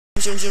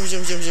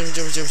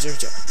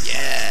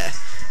Yeah.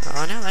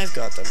 Oh, now I've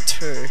got them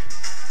too.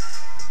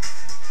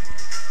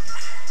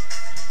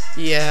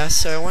 Yeah,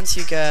 so once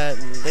you get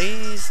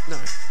these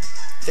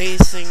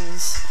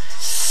things,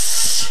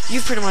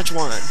 you've pretty much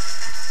won.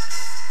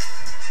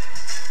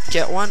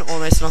 Get 1,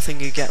 almost nothing,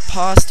 you get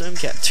past them.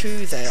 Get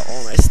 2, they're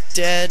almost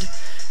dead.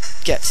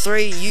 Get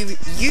 3,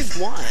 you've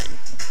won.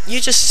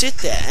 You just sit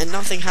there and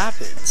nothing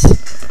happens.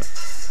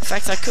 In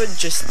fact, I could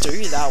just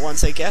do that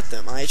once I get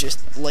them. I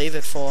just leave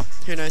it for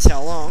who knows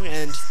how long,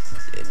 and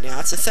now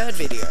it's a 3rd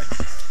video.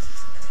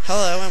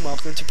 Hello and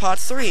welcome to part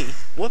 3.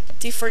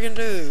 Whoop-de-friggin'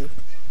 do.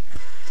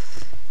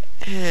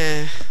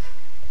 Is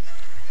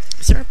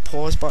there a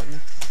pause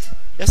button?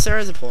 Yes, there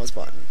is a pause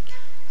button.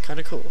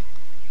 Kinda cool.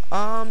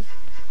 I'm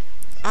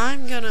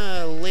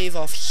gonna leave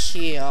off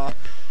here,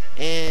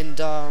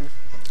 and,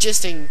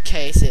 just in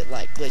case it,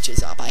 like,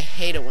 glitches up. I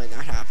hate it when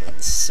that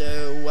happens,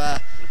 so,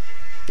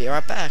 be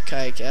right back,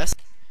 I guess.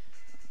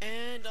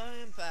 And I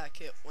am back.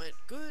 It went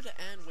good,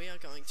 and we are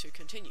going to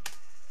continue.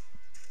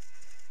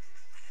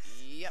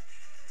 Yep.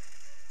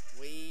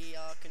 We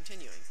are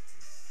continuing.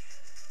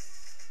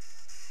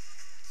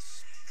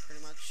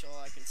 Pretty much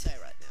all I can say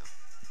right now.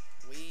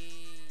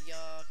 We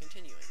are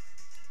continuing.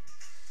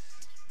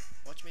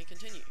 Watch me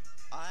continue.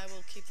 I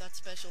will keep that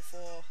special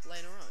for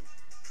later on,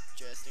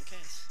 just in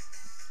case.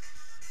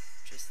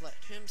 Just let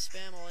him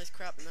spam all his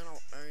crap and then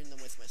I'll earn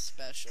them with my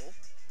special.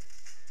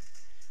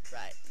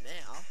 Right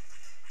now.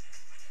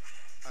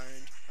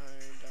 Earned.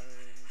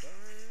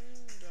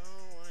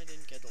 Oh, I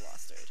didn't get the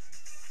last dude.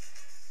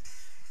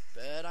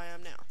 But I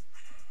am now.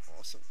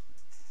 Awesome.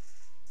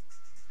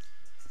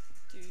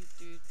 I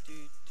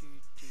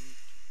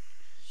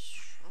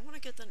want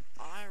to get the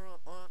iron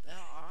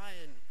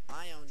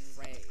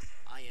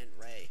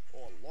ray,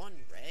 or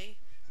Lon ray,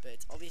 but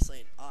it's obviously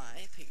an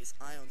I, because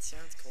ion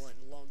sounds cool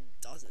and Lon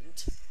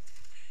doesn't.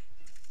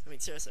 I mean,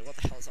 seriously, what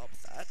the hell is up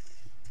with that?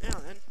 Now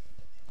then,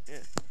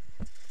 yeah.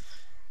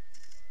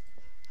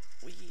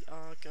 We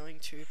are going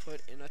to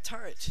put in a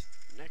turret.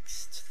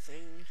 Next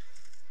thing.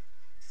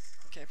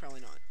 Okay,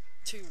 probably not.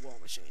 2 war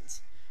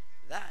machines.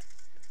 That.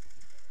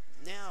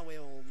 Now we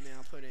will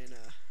now put in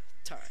a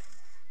turret.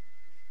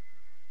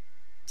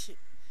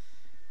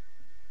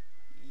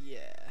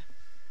 Yeah.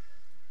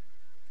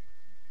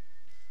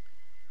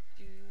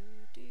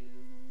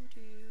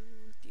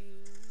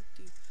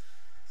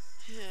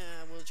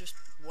 Yeah, we'll just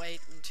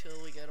wait until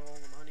we get all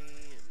the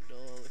money and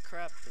all the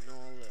crap and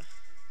all the...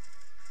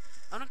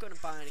 I'm not going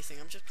to buy anything,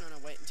 I'm just going to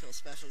wait until a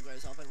special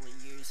goes up and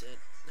I'll use it,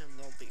 and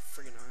they'll be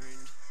friggin'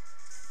 owned.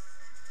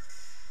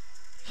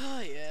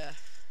 Oh yeah.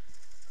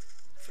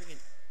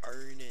 Friggin'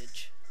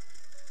 ownage.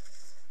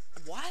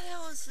 Why the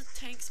hell is the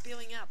tank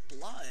spewing out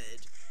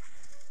blood?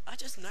 I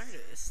just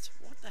noticed.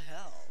 What the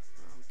hell?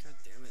 Oh, god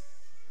damn it.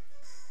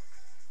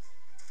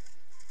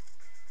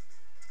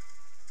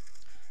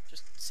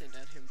 Just send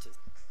out him to...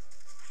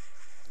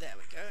 There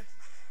we go.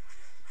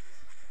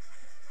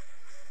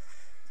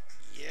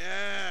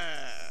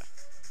 Yeah!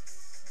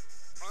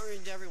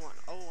 Owned everyone.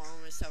 Oh, I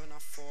almost have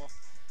enough for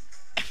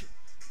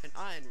an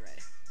iron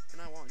ray.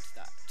 And I want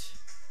that.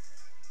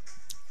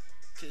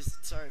 Because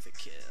it's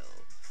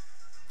overkill.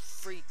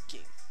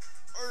 Freaking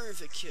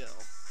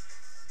overkill.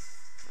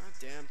 Oh,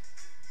 damn.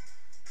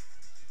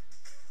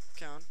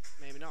 Come on.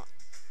 Maybe not.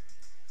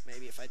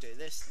 Maybe if I do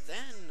this,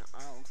 then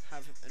I'll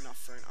have enough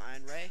for an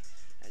iron ray,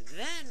 and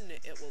then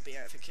it will be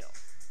overkill.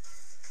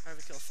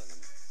 Overkill for the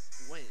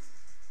win.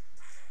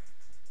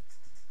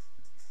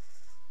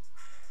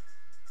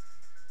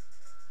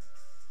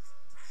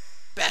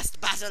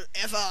 Best battle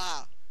ever!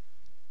 Ah,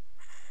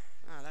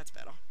 that's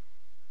better.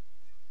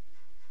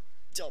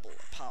 Double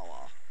the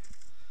power.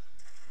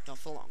 Not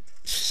for long.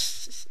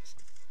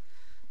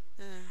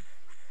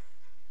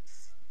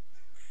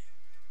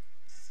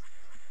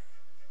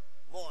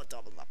 More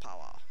double the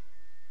power.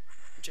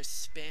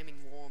 Just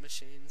spamming war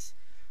machines.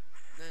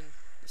 Then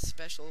the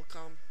special will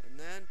come, and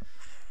then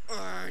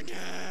ownage.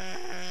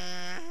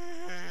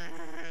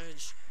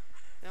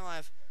 Now I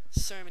have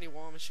so many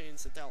war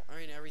machines that they'll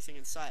own everything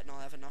in sight, and I'll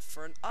have enough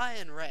for an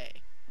iron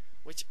ray,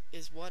 which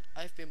is what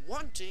I've been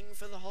wanting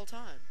for the whole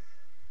time.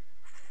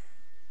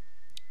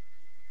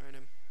 Own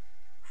him.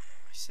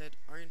 I said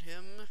own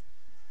him.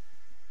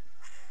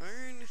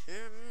 Own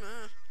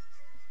him.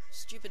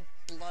 Stupid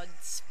blood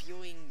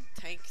spewing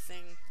tank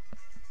thing.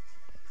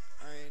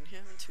 Own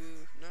him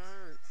too.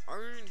 No,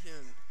 own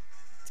him.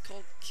 It's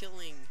called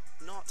killing,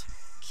 not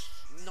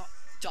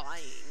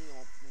dying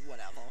or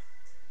whatever.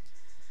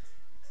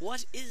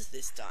 What is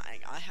this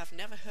dying? I have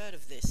never heard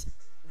of this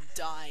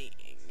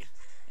dying.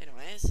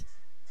 Anyways,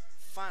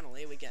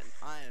 finally we get an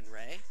iron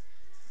ray.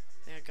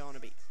 They're going to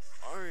be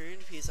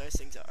owned because those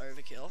things are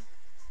overkill.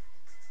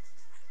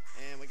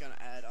 And we're going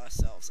to add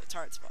ourselves a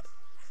turret spot.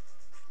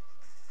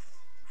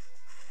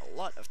 A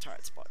lot of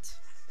turret spots.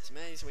 As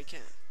many as we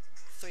can.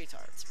 3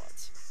 turret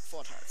spots.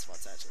 4 turret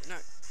spots actually.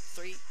 No,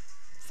 3,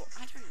 4.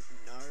 I don't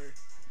know.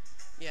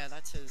 Yeah,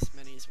 that's as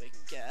many as we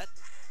can get.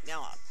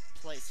 Now our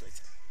place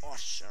looks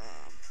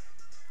awesome.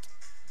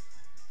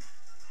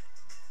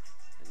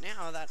 And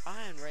now that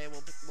Iron Ray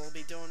will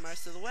be doing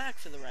most of the work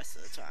for the rest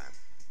of the time.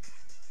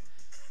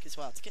 Because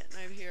while it's getting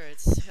over here,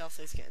 its health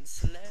is getting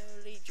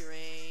slowly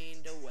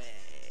drained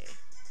away.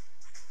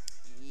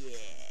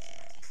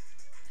 Yeah.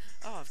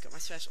 Oh, I've got my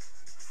special.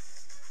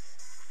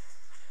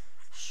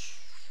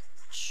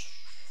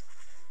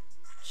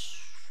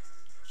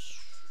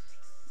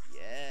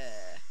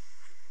 Yeah.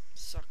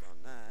 Suck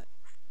on that.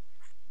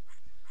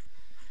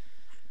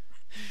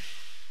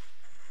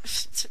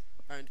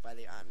 Owned by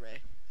the Iron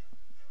Ray.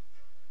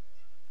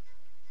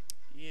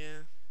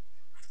 Yeah.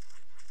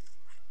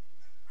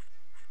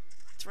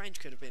 Its range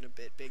could have been a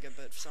bit bigger,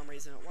 but for some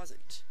reason it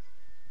wasn't.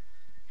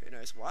 Who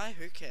knows why?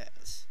 Who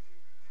cares?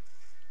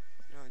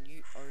 No, and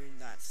you own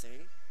that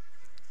thing.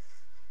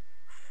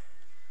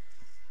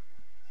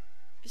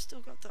 You still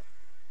got the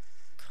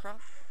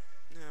crap.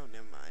 No,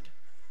 never mind.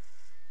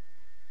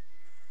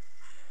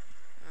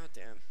 Oh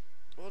damn.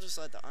 We'll just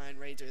let the Iron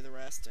Ray do the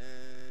rest,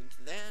 and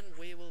then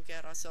we will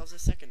get ourselves a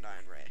second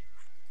Iron Ray.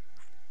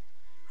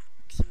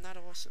 Isn't that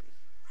awesome?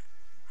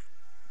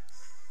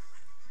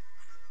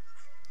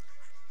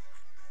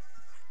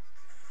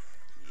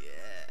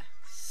 Yeah,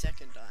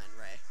 second Iron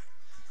Ray.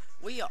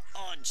 We are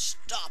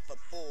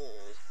unstoppable.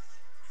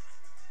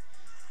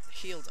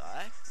 Heal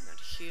die, and then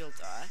heal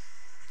die.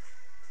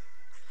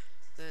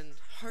 Then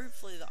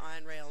hopefully the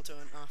Iron Ray will do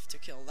enough to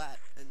kill that,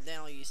 and then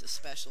I'll use a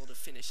special to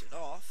finish it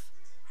off.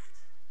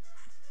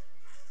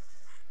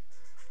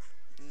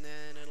 And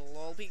then it'll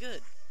all be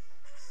good.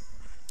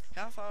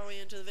 How far are we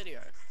into the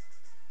video?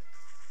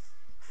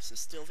 This is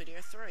still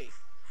video 3.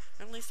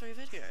 Only 3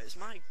 videos.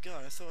 My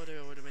god, I thought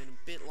it would have been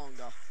a bit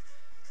longer.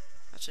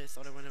 Actually, I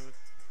thought it would have been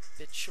a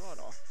bit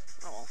shorter.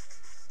 Oh well.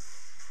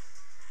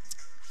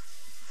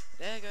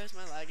 There goes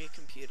my laggy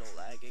computer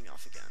lagging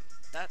off again.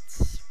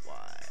 That's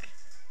why.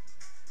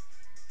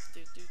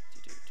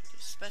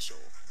 Special.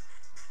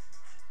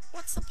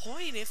 What's the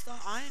point if the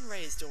Iron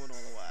Ray is doing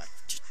all the work?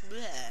 Just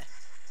bleh.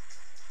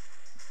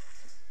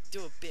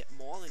 Do a bit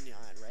more than the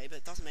Iron Ray, but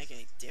it doesn't make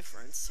any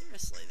difference.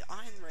 Seriously, the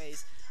Iron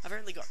Rays, I've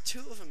only got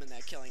 2 of them and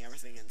they're killing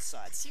everything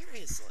inside.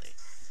 Seriously.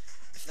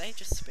 If they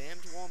just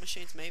spammed War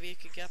Machines, maybe it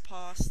could get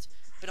past,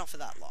 but not for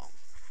that long.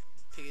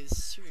 Because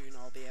soon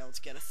I'll be able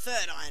to get a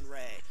 3rd Iron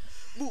Ray.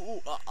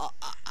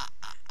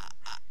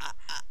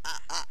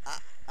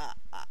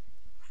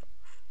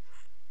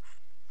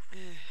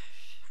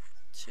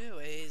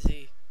 Too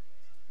easy.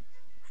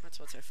 That's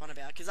what's so fun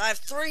about it, because I have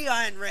 3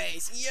 Iron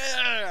Rays!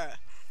 Yeah!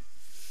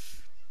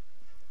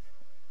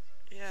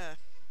 Yeah.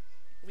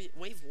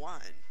 We've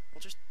won.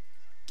 We'll just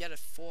get a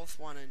 4th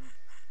one and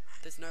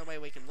there's no way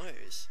we can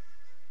lose.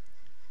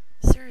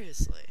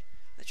 Seriously.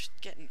 They're just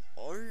getting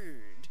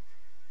owned.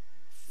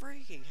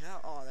 Freaking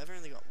hell. Oh, they've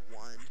only got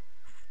 1.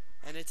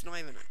 And it's not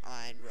even an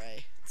Iron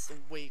Ray. It's the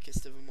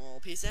weakest of them all.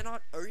 Because they're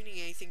not owning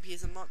anything,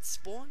 because they're not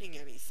spawning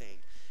anything.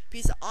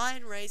 Because the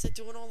Iron Rays are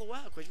doing all the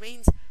work, which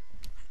means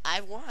I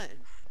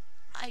won.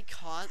 I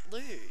can't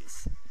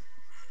lose.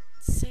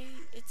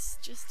 See, it's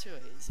just too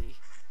easy.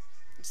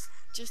 It's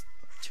just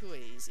too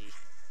easy.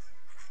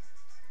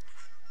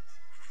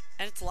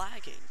 And it's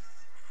lagging.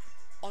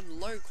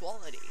 On low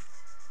quality.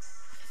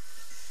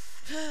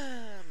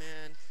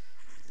 Man.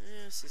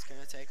 This is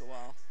gonna take a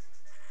while.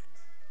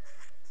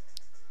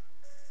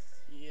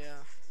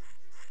 Yeah.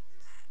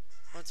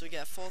 Once we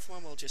get a 4th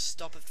one, we'll just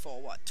stop it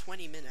for, what,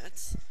 20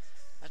 minutes?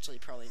 Actually,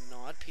 probably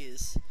not,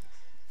 because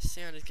the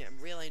sound is getting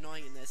really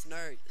annoying and there's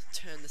no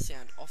turn the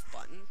sound off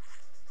button.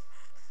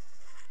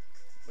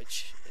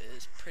 Which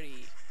is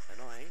pretty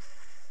annoying.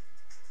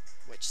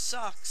 Which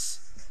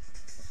sucks.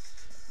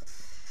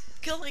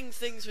 Killing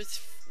things with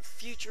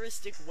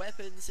futuristic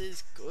weapons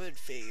is good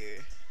for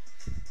you.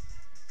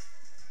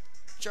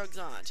 Drugs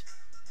aren't.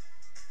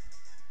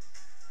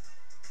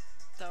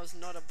 That was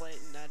not a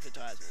blatant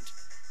advertisement.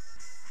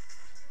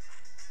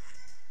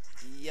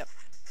 Yep.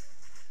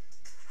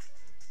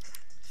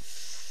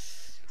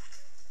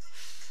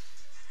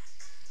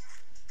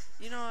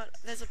 You know what,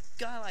 there's a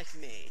guy like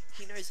me,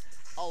 he knows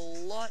a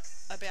lot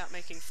about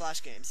making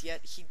Flash games,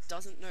 yet he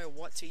doesn't know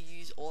what to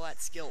use all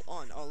that skill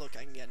on. Oh look,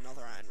 I can get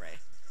another Iron Ray.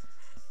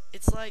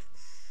 It's like,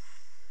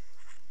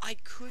 I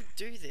could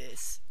do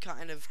this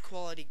kind of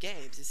quality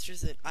games, it's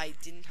just that I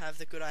didn't have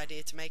the good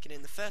idea to make it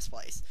in the first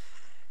place.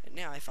 And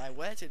now if I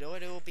were to do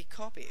it, it will be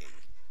copying.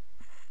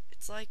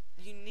 It's like,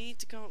 you need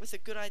to come up with a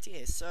good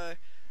idea, so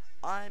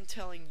I'm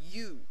telling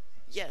you,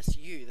 yes,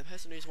 you, the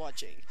person who's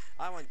watching,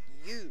 I want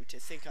you to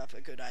think up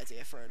a good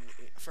idea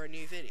for a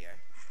new video.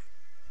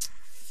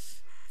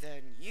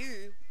 Then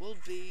you will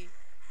be,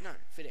 no,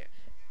 video,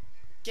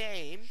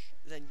 game,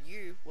 then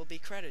you will be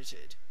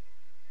credited.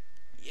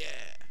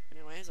 Yeah.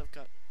 Anyways, I've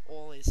got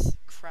all this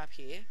crap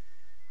here,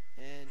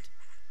 and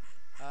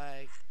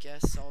I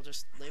guess I'll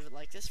just leave it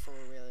like this for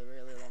a really,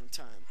 really long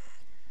time.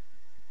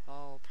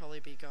 I'll probably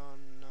be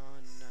going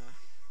on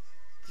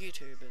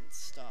YouTube and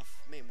stuff.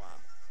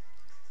 Meanwhile,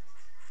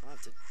 I'll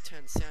have to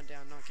turn the sound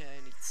down, not get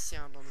any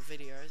sound on the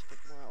videos, but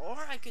or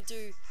I could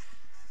do,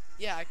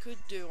 yeah, I could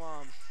do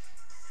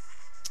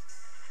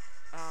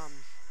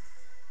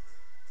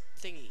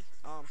thingy,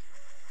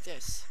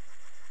 this.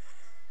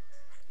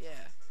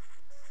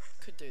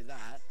 could do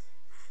that.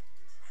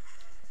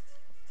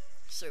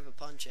 Super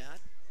Punch Out.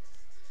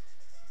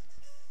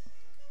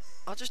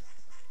 I'll just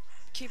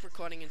keep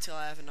recording until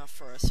I have enough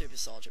for a Super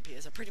Soldier,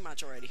 because I pretty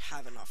much already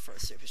have enough for a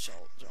Super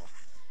Soldier.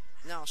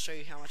 Now I'll show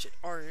you how much it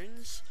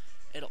earns.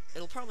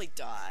 It'll probably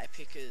die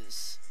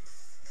because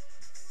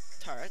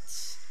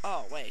turrets.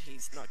 Oh wait,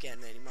 he's not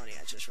getting any money.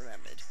 I just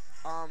remembered.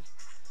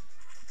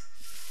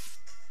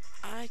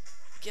 I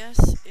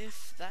guess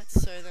if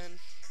that's so, then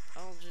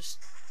I'll just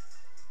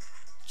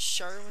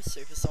show a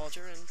Super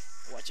Soldier and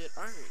watch it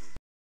earn.